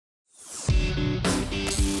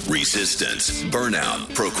Resistance,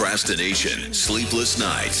 burnout, procrastination, sleepless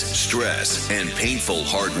nights, stress, and painful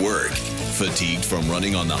hard work. Fatigued from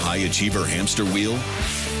running on the high achiever hamster wheel?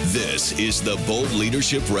 This is the Bold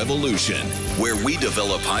Leadership Revolution, where we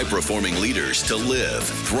develop high-performing leaders to live,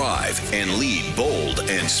 thrive, and lead bold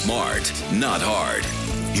and smart, not hard.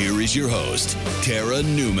 Here is your host, Tara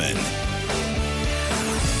Newman.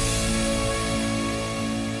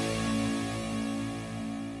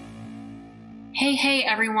 Hey,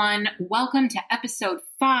 everyone. Welcome to episode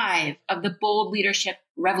 5 of the Bold Leadership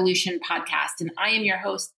Revolution podcast. And I am your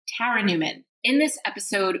host, Tara Newman. In this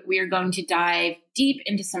episode, we are going to dive deep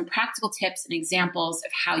into some practical tips and examples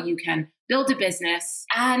of how you can build a business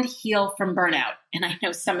and heal from burnout. And I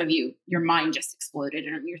know some of you, your mind just exploded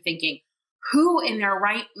and you're thinking, who in their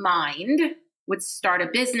right mind would start a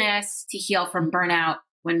business to heal from burnout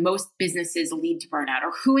when most businesses lead to burnout?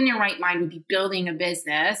 Or who in their right mind would be building a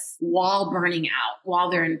business while burning out,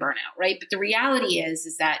 while they're in burnout, right? But the reality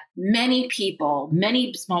is that many people,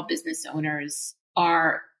 many small business owners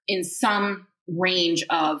are in some range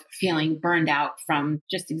of feeling burned out, from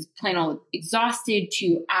just plain old exhausted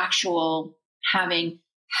to actual having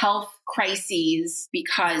health crises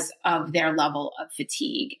because of their level of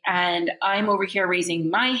fatigue. And I'm over here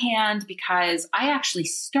raising my hand because I actually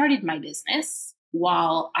started my business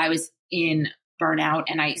while I was in burnout,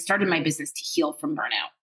 and I started my business to heal from burnout.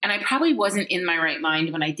 And I probably wasn't in my right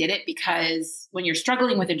mind when I did it, because when you're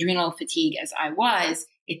struggling with adrenal fatigue, as I was,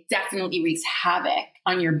 it definitely wreaks havoc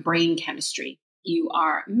on your brain chemistry. You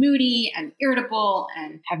are moody and irritable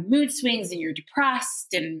and have mood swings, and you're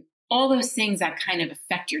depressed and all those things that kind of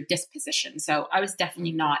affect your disposition. So I was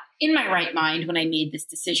definitely not in my right mind when I made this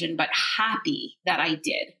decision, but happy that I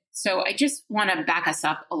did. So I just want to back us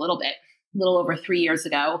up a little bit. A little over 3 years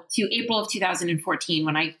ago, to April of 2014,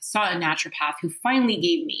 when I saw a naturopath who finally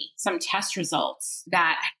gave me some test results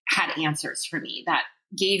that had answers for me, that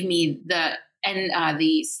gave me the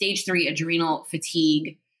stage 3 adrenal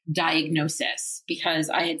fatigue diagnosis, because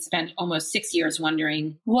I had spent almost 6 years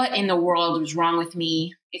wondering what in the world was wrong with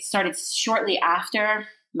me. It started shortly after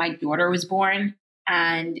my daughter was born.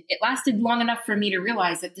 And it lasted long enough for me to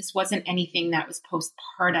realize that this wasn't anything that was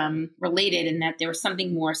postpartum related, and that there was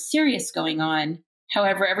something more serious going on.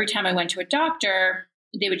 However, every time I went to a doctor,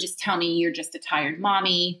 they would just tell me, you're just a tired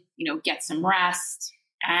mommy, get some rest.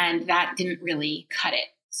 And that didn't really cut it.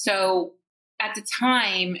 So at the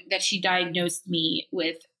time that she diagnosed me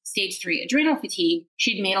with stage 3 adrenal fatigue,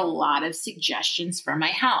 she'd made a lot of suggestions for my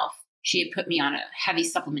health. She had put me on a heavy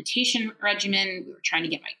supplementation regimen. We were trying to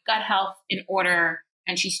get my gut health in order.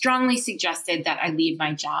 And she strongly suggested that I leave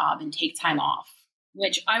my job and take time off,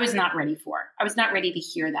 which I was not ready for. I was not ready to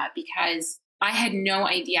hear that, because I had no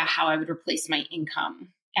idea how I would replace my income.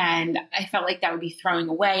 And I felt like that would be throwing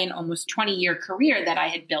away an almost 20-year career that I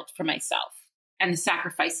had built for myself, and the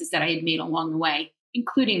sacrifices that I had made along the way,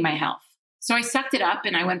 including my health. So I sucked it up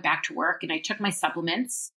and I went back to work, and I took my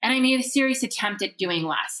supplements, and I made a serious attempt at doing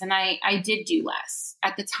less. And I did do less.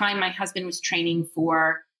 At the time, my husband was training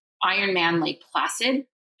for Ironman Lake Placid.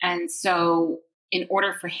 And so in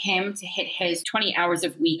order for him to hit his 20 hours a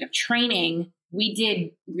week of training, we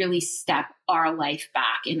did really step our life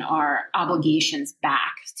back and our obligations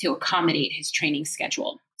back to accommodate his training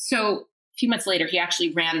schedule. So a few months later, he actually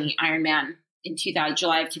ran the Ironman. In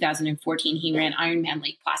July of 2014, he ran Ironman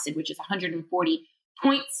Lake Placid, which is 140.6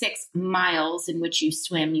 miles in which you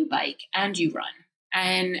swim, you bike, and you run.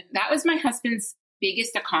 And that was my husband's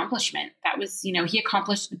biggest accomplishment. That was, he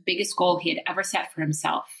accomplished the biggest goal he had ever set for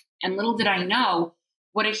himself. And little did I know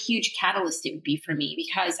what a huge catalyst it would be for me,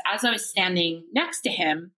 because as I was standing next to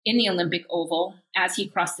him in the Olympic Oval as he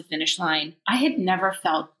crossed the finish line, I had never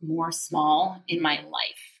felt more small in my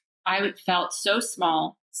life. I felt so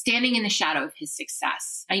small, standing in the shadow of his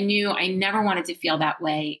success. I knew I never wanted to feel that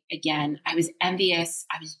way again. I was envious.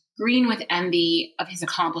 I was green with envy of his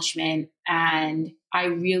accomplishment. And I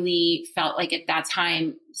really felt like at that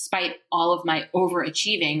time, despite all of my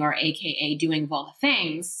overachieving, or AKA doing of all the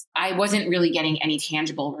things, I wasn't really getting any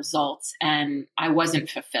tangible results, and I wasn't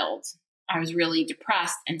fulfilled. I was really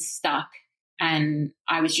depressed and stuck. And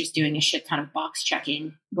I was just doing a shit ton of box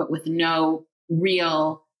checking, but with no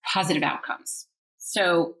real positive outcomes.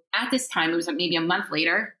 So at this time, it was maybe a month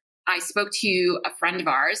later, I spoke to a friend of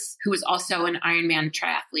ours who was also an Ironman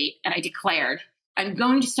triathlete, and I declared, I'm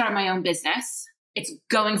going to start my own business. It's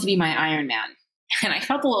going to be my Ironman. And I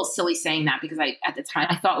felt a little silly saying that, because at the time,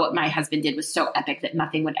 I thought what my husband did was so epic that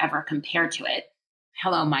nothing would ever compare to it.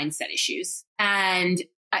 Hello, mindset issues. And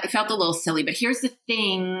I felt a little silly, but here's the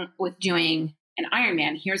thing with doing an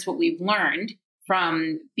Ironman. Here's what we've learned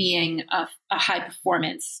from being a high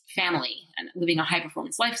performance family and living a high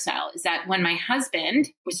performance lifestyle is that when my husband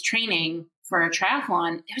was training for a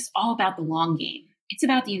triathlon, it was all about the long game. It's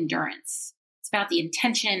about the endurance. It's about the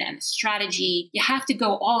intention and the strategy. You have to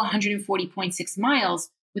go all 140.6 miles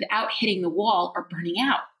without hitting the wall or burning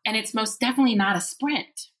out. And it's most definitely not a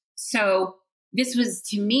sprint. So this was,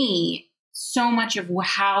 to me, so much of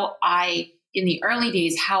how in the early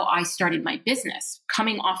days, how I started my business,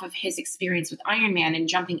 coming off of his experience with Ironman and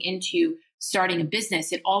jumping into starting a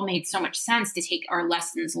business. It all made so much sense to take our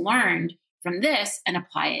lessons learned from this and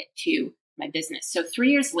apply it to my business. So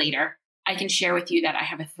 3 years later, I can share with you that I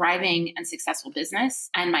have a thriving and successful business,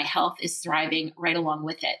 and my health is thriving right along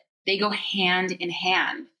with it. They go hand in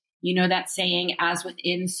hand. You know that saying, as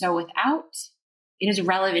within, so without? It is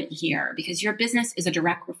relevant here because your business is a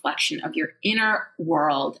direct reflection of your inner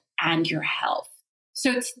world and your health.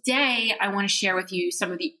 So today, I want to share with you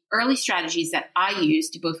some of the early strategies that I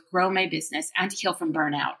use to both grow my business and to heal from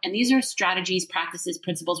burnout. And these are strategies, practices,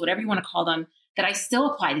 principles, whatever you want to call them, that I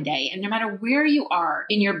still apply today. And no matter where you are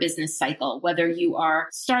in your business cycle, whether you are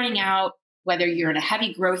starting out, whether you're in a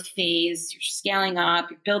heavy growth phase, you're scaling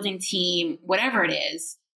up, you're building team, whatever it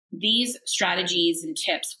is, these strategies and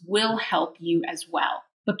tips will help you as well.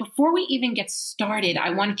 But before we even get started, I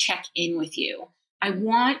want to check in with you. I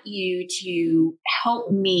want you to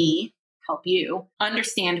help me help you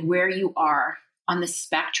understand where you are on the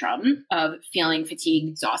spectrum of feeling fatigued,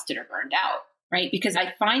 exhausted, or burned out, right? Because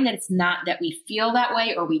I find that it's not that we feel that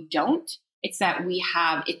way or we don't. It's that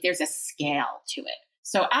there's a scale to it.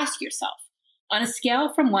 So ask yourself, on a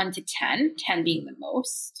scale from 1 to 10, 10 being the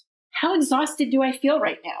most, how exhausted do I feel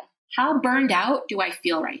right now? How burned out do I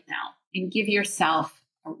feel right now? And give yourself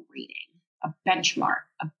a rating, a benchmark,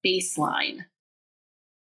 a baseline.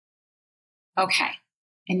 Okay.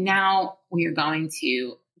 And now we are going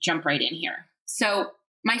to jump right in here. So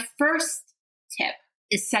my first tip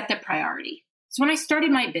is set the priority. So when I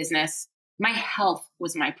started my business, my health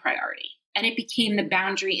was my priority. And it became the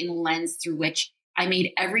boundary and lens through which I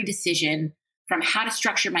made every decision, from how to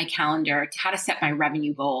structure my calendar to how to set my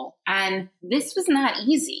revenue goal. And this was not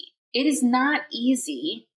easy. It is not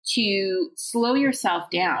easy to slow yourself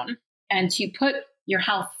down and to put your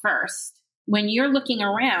health first when you're looking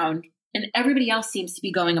around and everybody else seems to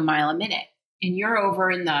be going a mile a minute. And you're over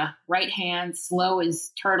in the right hand, slow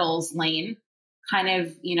as turtles lane, kind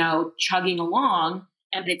of, chugging along.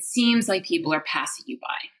 And it seems like people are passing you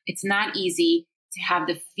by. It's not easy to have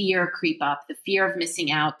the fear creep up, the fear of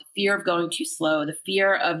missing out, the fear of going too slow, the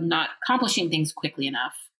fear of not accomplishing things quickly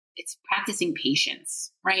enough. It's practicing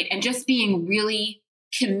patience, right? And just being really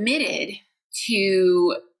committed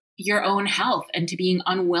to your own health and to being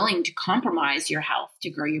unwilling to compromise your health to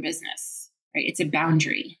grow your business, right? It's a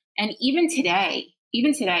boundary. And even today,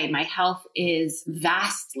 my health is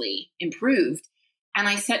vastly improved. And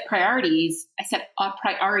I set priorities. I set a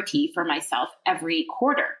priority for myself every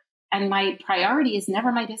quarter. And my priority is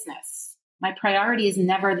never my business. My priority is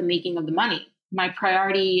never the making of the money. My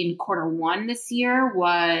priority in Q1 this year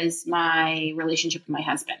was my relationship with my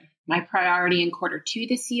husband. My priority in Q2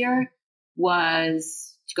 this year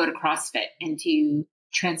was to go to CrossFit and to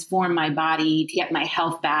transform my body, to get my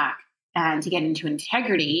health back, and to get into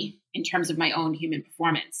integrity in terms of my own human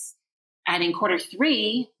performance. And in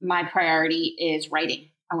Q3, my priority is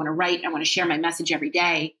writing. I want to write. I want to share my message every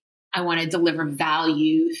day. I want to deliver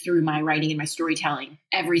value through my writing and my storytelling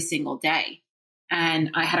every single day.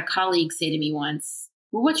 And I had a colleague say to me once,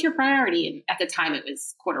 well, what's your priority? And at the time it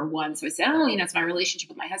was Q1. So I said, it's my relationship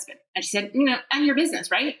with my husband. And she said, and your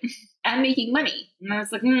business, right? And making money. And I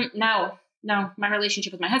was like, no, my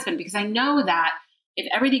relationship with my husband, because I know that if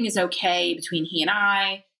everything is okay between he and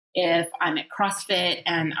I, if I'm at CrossFit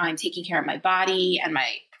and I'm taking care of my body and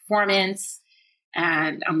my performance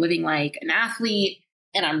and I'm living like an athlete,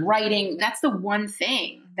 and I'm writing, that's the one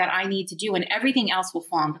thing that I need to do. And everything else will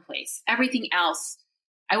fall into place. Everything else,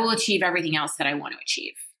 I will achieve everything else that I want to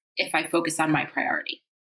achieve if I focus on my priority.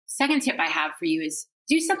 Second tip I have for you is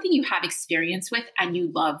do something you have experience with and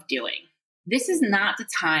you love doing. This is not the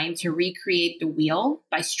time to recreate the wheel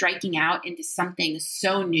by striking out into something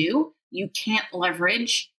so new you can't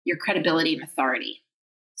leverage your credibility and authority.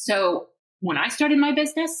 So when I started my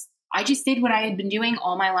business, I just did what I had been doing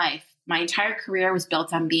all my life. My entire career was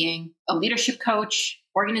built on being a leadership coach,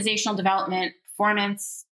 organizational development,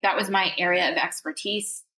 performance. That was my area of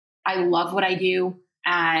expertise. I love what I do,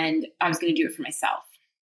 and I was going to do it for myself.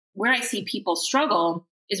 Where I see people struggle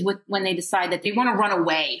is when they decide that they want to run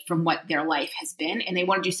away from what their life has been and they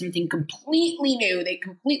want to do something completely new. They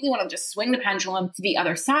completely want to just swing the pendulum to the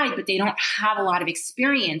other side, but they don't have a lot of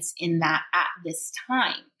experience in that at this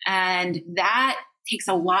time. And that takes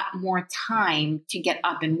a lot more time to get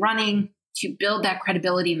up and running, to build that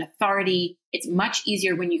credibility and authority. It's much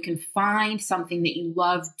easier when you can find something that you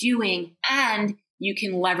love doing and you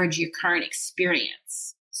can leverage your current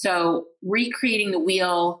experience. So recreating the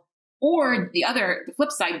wheel, or the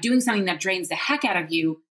flip side, doing something that drains the heck out of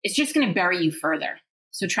you, is just going to bury you further.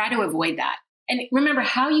 So try to avoid that. And remember,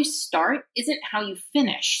 how you start isn't how you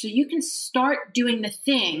finish. So you can start doing the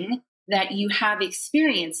thing that you have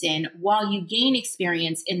experience in while you gain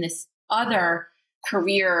experience in this other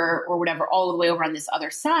career or whatever, all the way over on this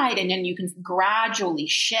other side. And then you can gradually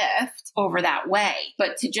shift over that way.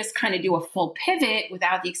 But to just kind of do a full pivot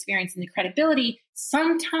without the experience and the credibility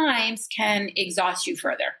sometimes can exhaust you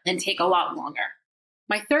further and take a lot longer.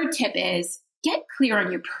 My third tip is get clear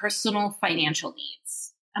on your personal financial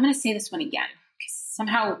needs. I'm going to say this one again, because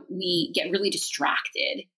somehow we get really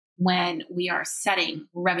distracted when we are setting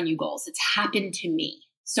revenue goals. It's happened to me.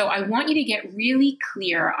 So I want you to get really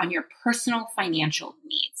clear on your personal financial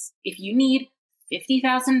needs. If you need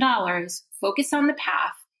 $50,000, focus on the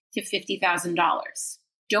path to $50,000.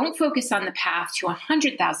 Don't focus on the path to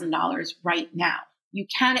 $100,000 right now. You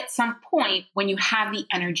can at some point when you have the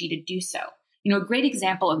energy to do so. A great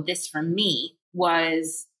example of this for me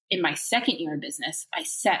was in my second year of business. I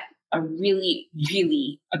set a really,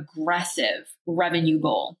 really aggressive revenue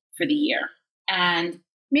goal for the year. And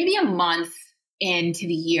maybe a month into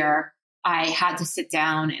the year, I had to sit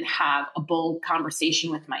down and have a bold conversation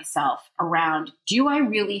with myself around, do I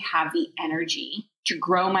really have the energy to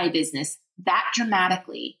grow my business that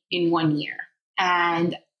dramatically in 1 year?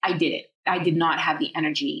 And I didn't. I did not have the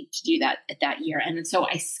energy to do that at that year. And so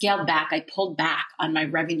I scaled back, I pulled back on my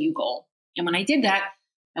revenue goal. And when I did that,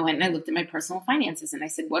 I went and I looked at my personal finances and I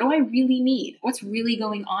said, what do I really need? What's really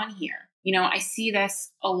going on here? I see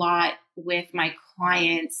this a lot with my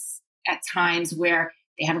clients at times where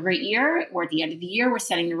they have a great year, or at the end of the year, we're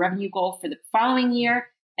setting the revenue goal for the following year.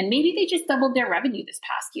 And maybe they just doubled their revenue this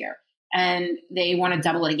past year and they want to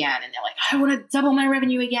double it again. And they're like, I want to double my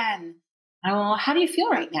revenue again. I go, well, how do you feel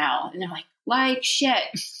right now? And they're like shit.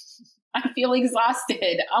 I feel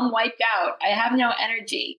exhausted. I'm wiped out. I have no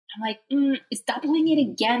energy. I'm like, is doubling it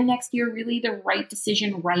again next year really the right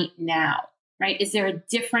decision right now? Right? Is there a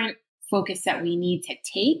different focus that we need to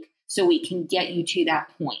take so we can get you to that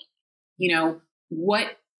point?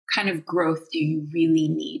 What kind of growth do you really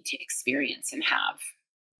need to experience and have?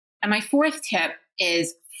 And my fourth tip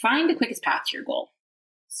is find the quickest path to your goal.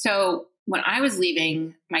 So when I was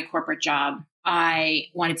leaving my corporate job, I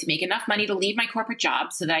wanted to make enough money to leave my corporate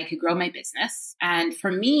job so that I could grow my business. And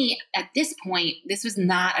for me, at this point, this was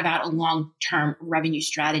not about a long-term revenue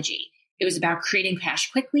strategy. It was about creating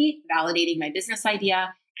cash quickly, validating my business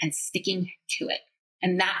idea, and sticking to it.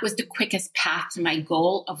 And that was the quickest path to my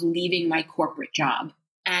goal of leaving my corporate job.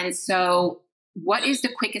 And so what is the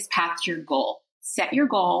quickest path to your goal? Set your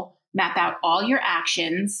goal, map out all your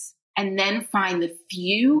actions, and then find the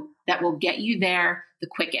few that will get you there the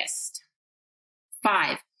quickest.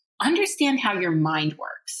 5, understand how your mind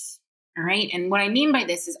works. All right. And what I mean by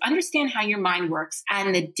this is understand how your mind works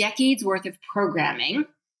and the decades worth of programming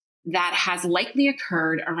that has likely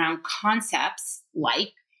occurred around concepts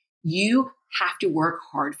like you have to work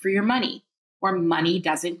hard for your money, or money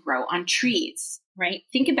doesn't grow on trees, right?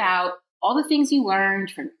 Think about all the things you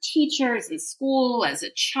learned from teachers in school as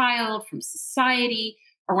a child, from society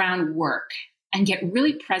around work, and get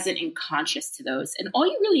really present and conscious to those. And all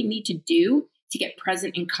you really need to do to get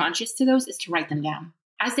present and conscious to those is to write them down.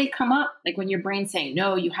 As they come up, like when your brain's saying,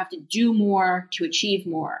 no, you have to do more to achieve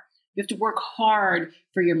more. You have to work hard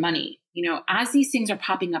for your money. As these things are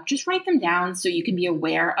popping up, just write them down so you can be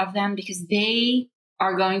aware of them, because they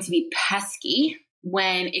are going to be pesky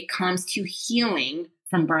when it comes to healing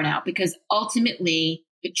from burnout, because ultimately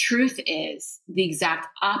the truth is the exact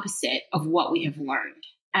opposite of what we have learned.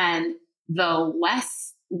 And the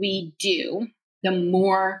less we do, the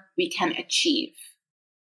more we can achieve.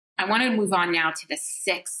 I want to move on now to the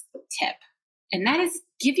 6th tip, and that is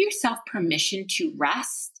give yourself permission to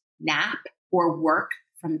rest, nap, or work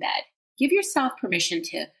from bed. Give yourself permission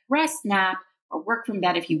to rest, nap, or work from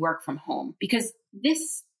bed if you work from home. Because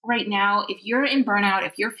this right now, if you're in burnout,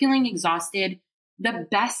 if you're feeling exhausted, the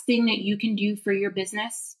best thing that you can do for your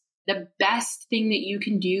business, the best thing that you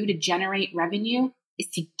can do to generate revenue is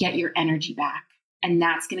to get your energy back. And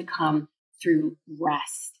that's going to come through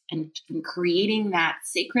rest and from creating that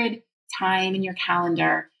sacred time in your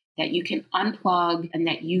calendar that you can unplug and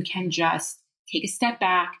that you can just take a step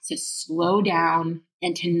back, to slow down,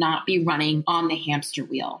 and to not be running on the hamster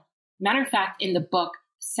wheel. Matter of fact, in the book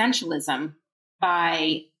Essentialism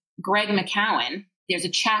by Greg McKeown, there's a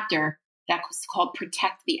chapter that's called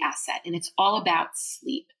Protect the Asset, and it's all about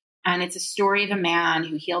sleep. And it's a story of a man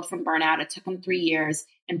who healed from burnout. It took him 3 years,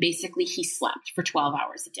 and basically he slept for 12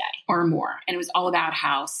 hours a day or more. And it was all about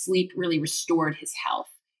how sleep really restored his health.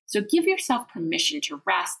 So give yourself permission to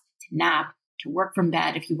rest, to nap, to work from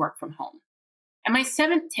bed if you work from home. And my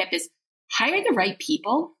 7th tip is hire the right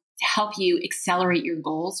people to help you accelerate your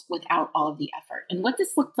goals without all of the effort. And what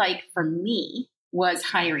this looked like for me was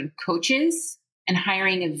hiring coaches and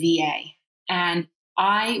hiring a VA. And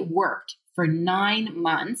I worked for 9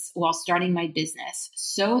 months while starting my business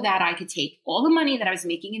so that I could take all the money that I was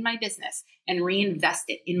making in my business and reinvest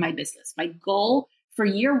it in my business. My goal for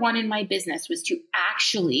year 1 in my business was to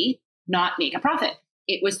actually not make a profit.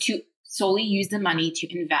 It was to solely use the money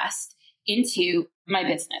to invest into my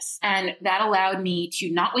business. And that allowed me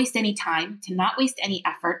to not waste any time, to not waste any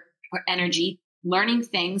effort or energy learning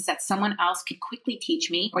things that someone else could quickly teach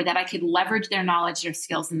me, or that I could leverage their knowledge, their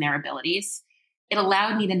skills, and their abilities. It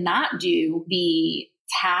allowed me to not do the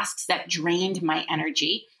tasks that drained my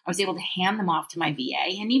energy. I was able to hand them off to my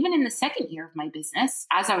VA. And even in the 2nd year of my business,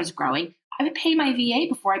 as I was growing, I would pay my VA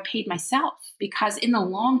before I paid myself, because in the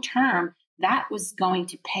long term, that was going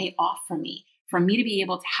to pay off for me to be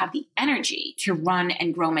able to have the energy to run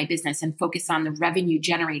and grow my business and focus on the revenue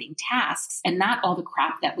generating tasks and not all the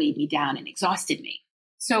crap that weighed me down and exhausted me.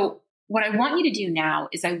 So what I want you to do now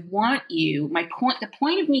is the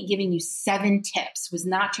point of me giving you 7 tips was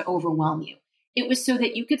not to overwhelm you. It was so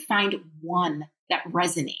that you could find one that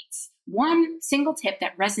resonates, one single tip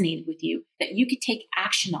that resonated with you that you could take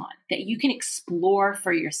action on, that you can explore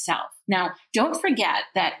for yourself. Now, don't forget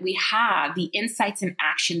that we have the insights and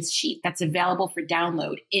actions sheet that's available for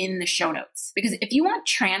download in the show notes. Because if you want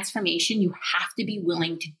transformation, you have to be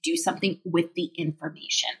willing to do something with the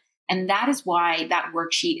information. And that is why that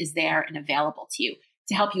worksheet is there and available to you,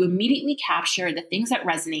 to help you immediately capture the things that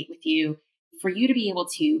resonate with you, for you to be able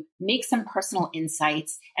to make some personal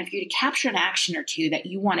insights, and for you to capture an action or two that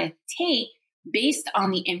you want to take based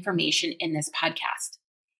on the information in this podcast.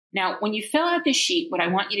 Now, when you fill out this sheet, what I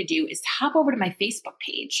want you to do is to hop over to my Facebook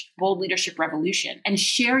page, Bold Leadership Revolution, and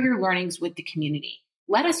share your learnings with the community.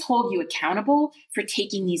 Let us hold you accountable for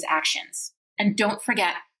taking these actions. And don't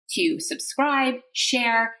forget to subscribe,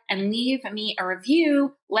 share, and leave me a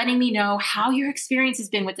review letting me know how your experience has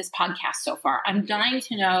been with this podcast so far. I'm dying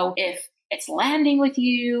to know if it's landing with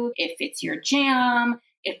you, if it's your jam,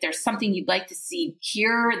 if there's something you'd like to see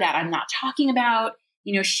here that I'm not talking about.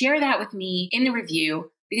 Share that with me in the review,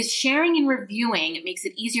 because sharing and reviewing makes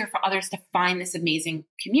it easier for others to find this amazing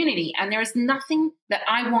community. And there's nothing that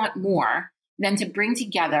I want more than to bring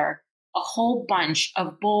together a whole bunch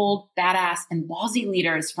of bold, badass, and ballsy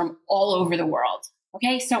leaders from all over the world.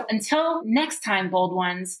 Okay, so until next time, bold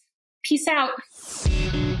ones, peace out.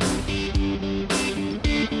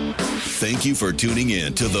 Thank you for tuning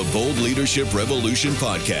in to the Bold Leadership Revolution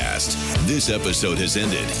podcast. This episode has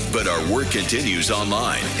ended, but our work continues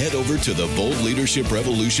online. Head over to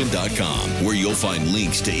theboldleadershiprevolution.com, where you'll find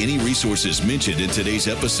links to any resources mentioned in today's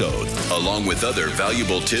episode, along with other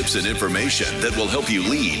valuable tips and information that will help you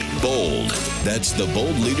lead bold. That's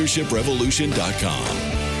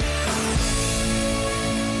theboldleadershiprevolution.com.